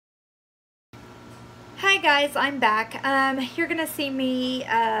Hi guys, I'm back. You're gonna see me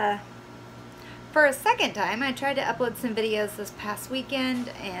for a second time. I tried to upload some videos this past weekend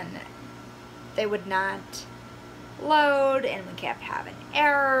and they would not load and we kept having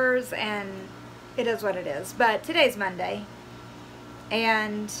errors and it is what it is. But today's Monday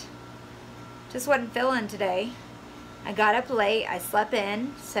and just wasn't feeling today. I got up late, I slept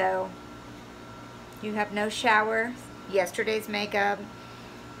in, so you have no shower, yesterday's makeup.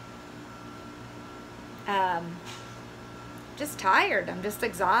 Just tired. I'm just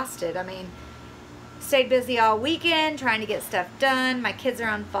exhausted. I mean, stayed busy all weekend trying to get stuff done. My kids are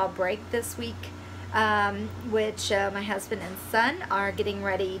on fall break this week, which my husband and son are getting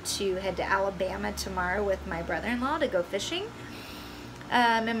ready to head to Alabama tomorrow with my brother-in-law to go fishing.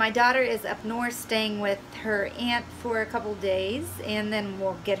 And my daughter is up north staying with her aunt for a couple days, and then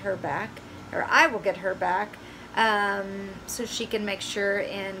we'll get her back, or I will get her back, so she can make sure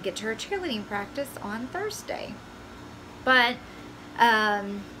and get to her cheerleading practice on Thursday. But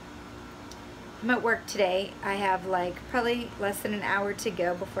I'm at work today. I have like probably less than an hour to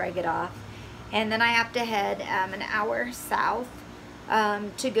go before I get off, and then I have to head an hour south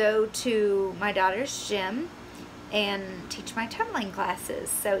to go to my daughter's gym and teach my tumbling classes.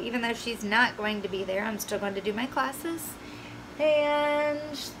 So even though she's not going to be there, I'm still going to do my classes. And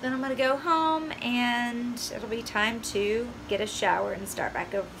then I'm going to go home and it'll be time to get a shower and start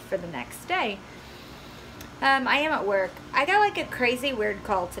back over for the next day. I am at work. I got like a crazy weird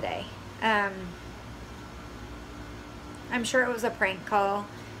call today. I'm sure it was a prank call,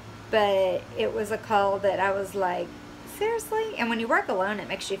 but it was a call that I was like, seriously? And when you work alone, it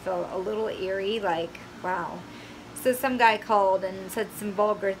makes you feel a little eerie, like, wow. So some guy called and said some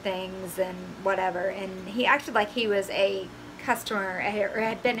vulgar things and whatever, and he acted like he was a customer or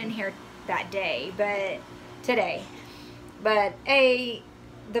had been in here that day, but today. But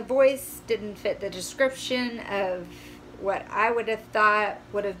the voice didn't fit the description of what I would have thought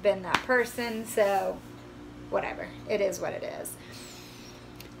would have been that person, so whatever. It is what it is.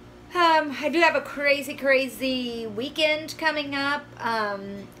 I do have a crazy weekend coming up.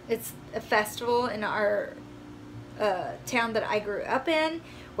 It's a festival in our town that I grew up in,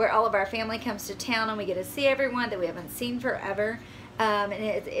 where all of our family comes to town and we get to see everyone that we haven't seen forever. And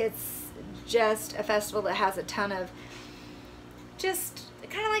it's just a festival that has a ton of just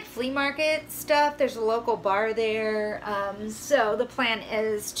kind of like flea market stuff. There's a local bar there. So the plan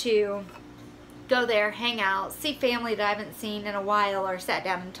is to go there, hang out, see family that I haven't seen in a while or sat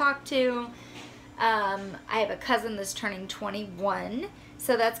down and talked to. I have a cousin that's turning 21,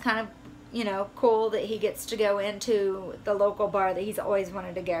 so that's kind of, you know, cool that he gets to go into the local bar that he's always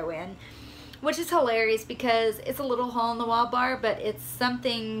wanted to go in, which is hilarious because it's a little hole-in-the-wall bar, but it's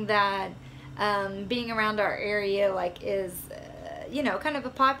something that being around our area like is you know, kind of a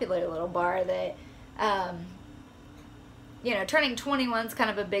popular little bar that you know, turning 21 is kind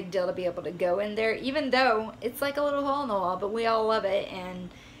of a big deal to be able to go in there, even though it's like a little hole in the wall, but we all love it, and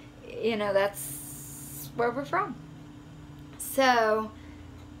you know, that's where we're from. So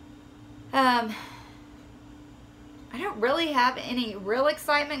I don't really have any real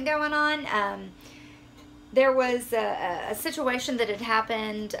excitement going on. There was a situation that had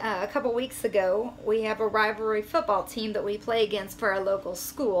happened a couple weeks ago. We have a rivalry football team that we play against for our local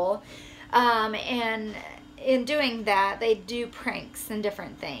school, and in doing that, they do pranks and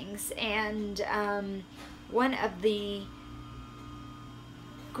different things, and one of the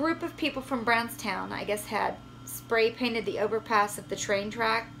group of people from Brownstown, I guess, had spray painted the overpass of the train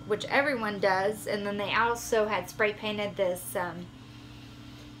track, which everyone does, and then they also had spray painted this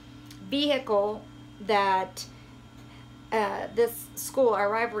vehicle that this school, our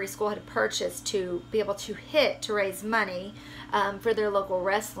rivalry school, had purchased to be able to hit to raise money for their local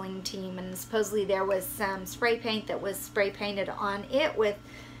wrestling team, and supposedly there was some spray paint that was spray painted on it with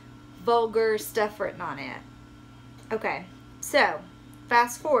vulgar stuff written on it. Okay, so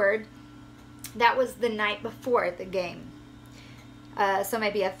fast forward, that was the night before the game. So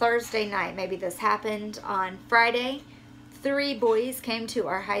maybe a Thursday night, maybe this happened on Friday. 3 boys came to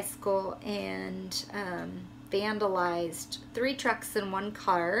our high school and vandalized 3 trucks and 1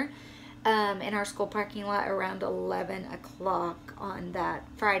 car in our school parking lot around 11 o'clock on that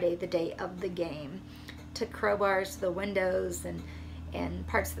Friday, the day of the game. Took crowbars to the windows and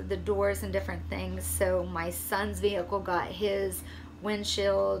parts of the doors and different things. So my son's vehicle got his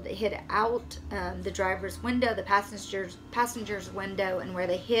windshield hit out the driver's window, the passenger's window, and where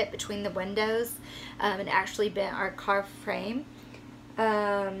they hit between the windows, it actually bent our car frame,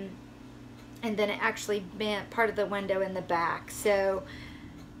 and then it actually bent part of the window in the back. So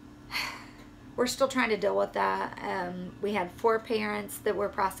we're still trying to deal with that. We had 4 parents that we're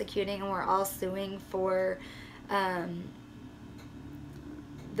prosecuting, and we're all suing for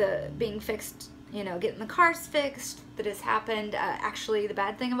the being fixed, you know, getting the cars fixed that has happened. Actually, the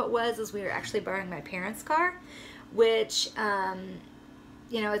bad thing of it was we were actually borrowing my parents' car, which,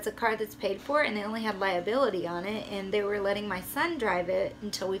 you know, it's a car that's paid for, and they only had liability on it, and they were letting my son drive it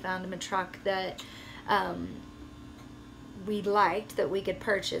until we found him a truck that we liked, that we could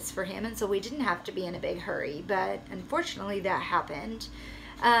purchase for him, and so we didn't have to be in a big hurry. But unfortunately that happened.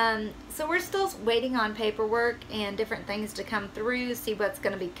 So we're still waiting on paperwork and different things to come through, see what's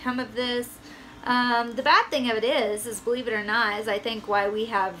going to become of this. The bad thing of it is believe it or not, is I think why we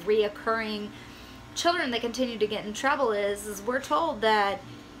have reoccurring children that continue to get in trouble is we're told that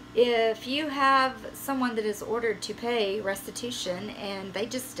if you have someone that is ordered to pay restitution and they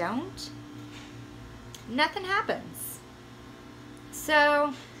just don't, nothing happens.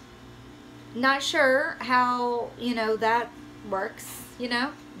 So, not sure how, you know, that works, you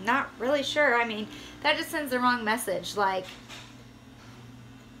know, not really sure. I mean, that just sends the wrong message, like,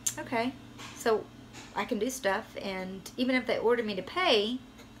 okay, so I can do stuff, and even if they order me to pay,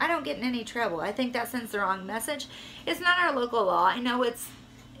 I don't get in any trouble. I think that sends the wrong message. It's not our local law. I know it's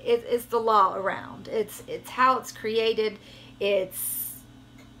the law around. It's how it's created. It's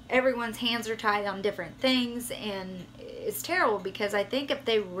everyone's hands are tied on different things, and it's terrible because I think if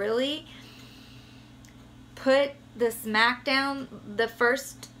they really put the smack down the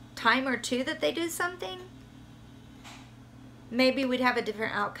first time or two that they do something, maybe we'd have a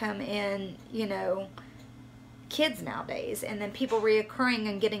different outcome in, you know, kids nowadays, and then people reoccurring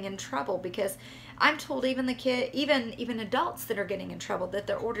and getting in trouble, because I'm told even even adults that are getting in trouble, that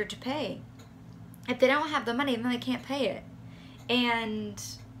they're ordered to pay. If they don't have the money, then they can't pay it. And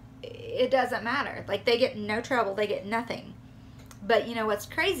it doesn't matter. Like, they get in no trouble, they get nothing. But you know what's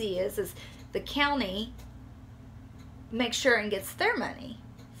crazy is the county makes sure and gets their money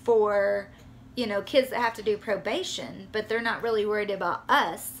for, you know, kids that have to do probation, but they're not really worried about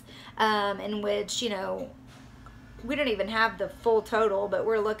us, in which, you know, we don't even have the full total, but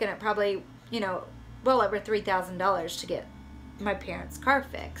we're looking at probably, you know, well over $3,000 to get my parents' car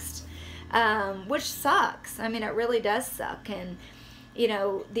fixed, which sucks. I mean, it really does suck. And, you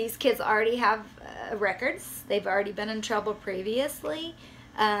know, these kids already have records. They've already been in trouble previously.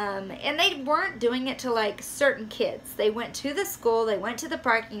 And they weren't doing it to, like, certain kids. They went to the school, they went to the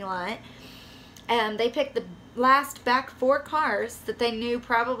parking lot, and they picked the last back 4 cars that they knew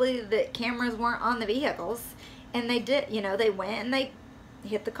probably that cameras weren't on the vehicles, and they did, you know, they went and they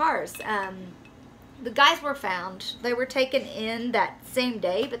hit the cars. The guys were found. They were taken in that same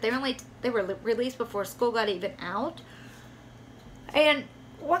day, but they were released before school got even out. And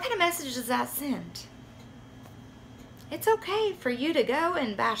what kind of message does that send? It's okay for you to go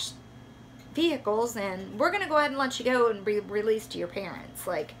and bash vehicles, and we're going to go ahead and let you go and be released to your parents.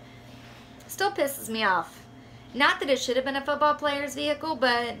 Like, still pisses me off. Not that it should have been a football player's vehicle,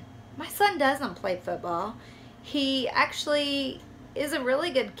 but my son doesn't play football. He actually is a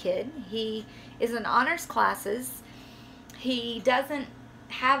really good kid. He is in honors classes. He doesn't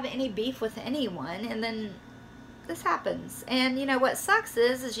have any beef with anyone, and then this happens. And you know what sucks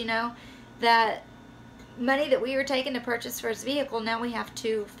is you know, that money that we were taking to purchase for his vehicle, now we have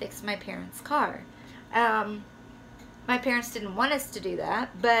to fix my parents' car. My parents didn't want us to do that,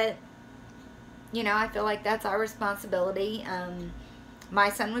 but you know, I feel like that's our responsibility. My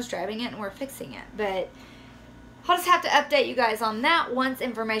son was driving it and we're fixing it, but I'll just have to update you guys on that once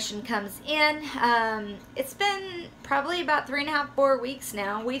information comes in. It's been probably about 3.5, 4 weeks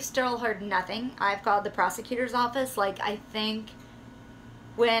now. We've still heard nothing. I've called the prosecutor's office. Like, I think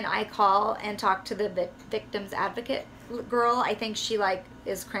when I call and talk to the victim's advocate girl, I think she, like,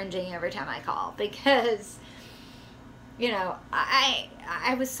 is cringing every time I call, because, you know,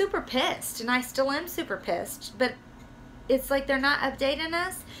 I was super pissed, and I still am super pissed, but it's like they're not updating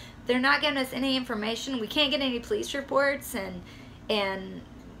us. They're not giving us any information. We can't get any police reports, and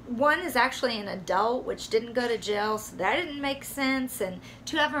one is actually an adult, which didn't go to jail, so that didn't make sense, and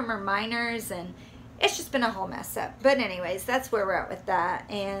 2 of them are minors, and it's just been a whole mess up. But anyways, that's where we're at with that,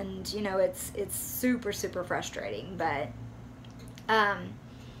 and you know, it's super, super frustrating, but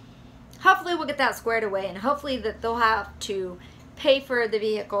hopefully we'll get that squared away, and hopefully that they'll have to pay for the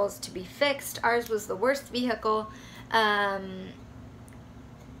vehicles to be fixed. Ours was the worst vehicle.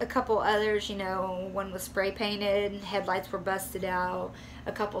 A couple others, you know, one was spray painted, headlights were busted out,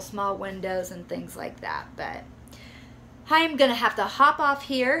 a couple small windows and things like that. But I am gonna have to hop off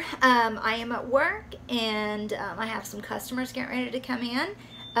here. I am at work, and I have some customers getting ready to come in.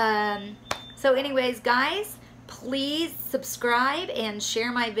 So anyways, guys, Please subscribe and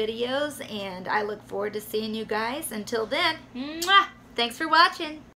share my videos, and I look forward to seeing you guys. Until then, mwah, thanks for watching.